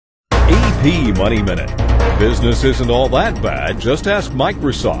AP Money Minute. Business isn't all that bad. Just ask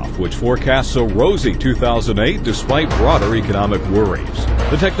Microsoft, which forecasts a rosy 2008 despite broader economic worries.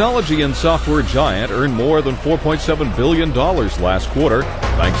 The technology and software giant earned more than $4.7 billion last quarter,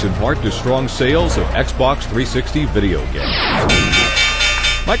 thanks in part to strong sales of Xbox 360 video games.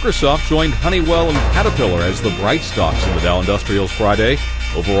 Microsoft joined Honeywell and Caterpillar as the bright stocks in the Dow Industrials Friday.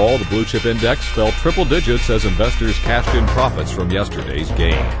 Overall, the blue chip index fell triple digits as investors cashed in profits from yesterday's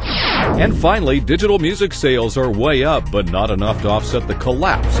gain. And finally, digital music sales are way up, but not enough to offset the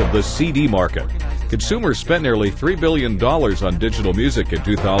collapse of the CD market. Consumers spent nearly $3 billion on digital music in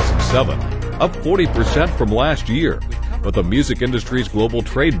 2007, up 40% from last year. But the music industry's global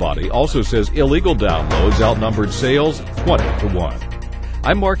trade body also says illegal downloads outnumbered sales 20-1.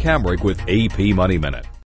 I'm Mark Hamrick with AP Money Minute.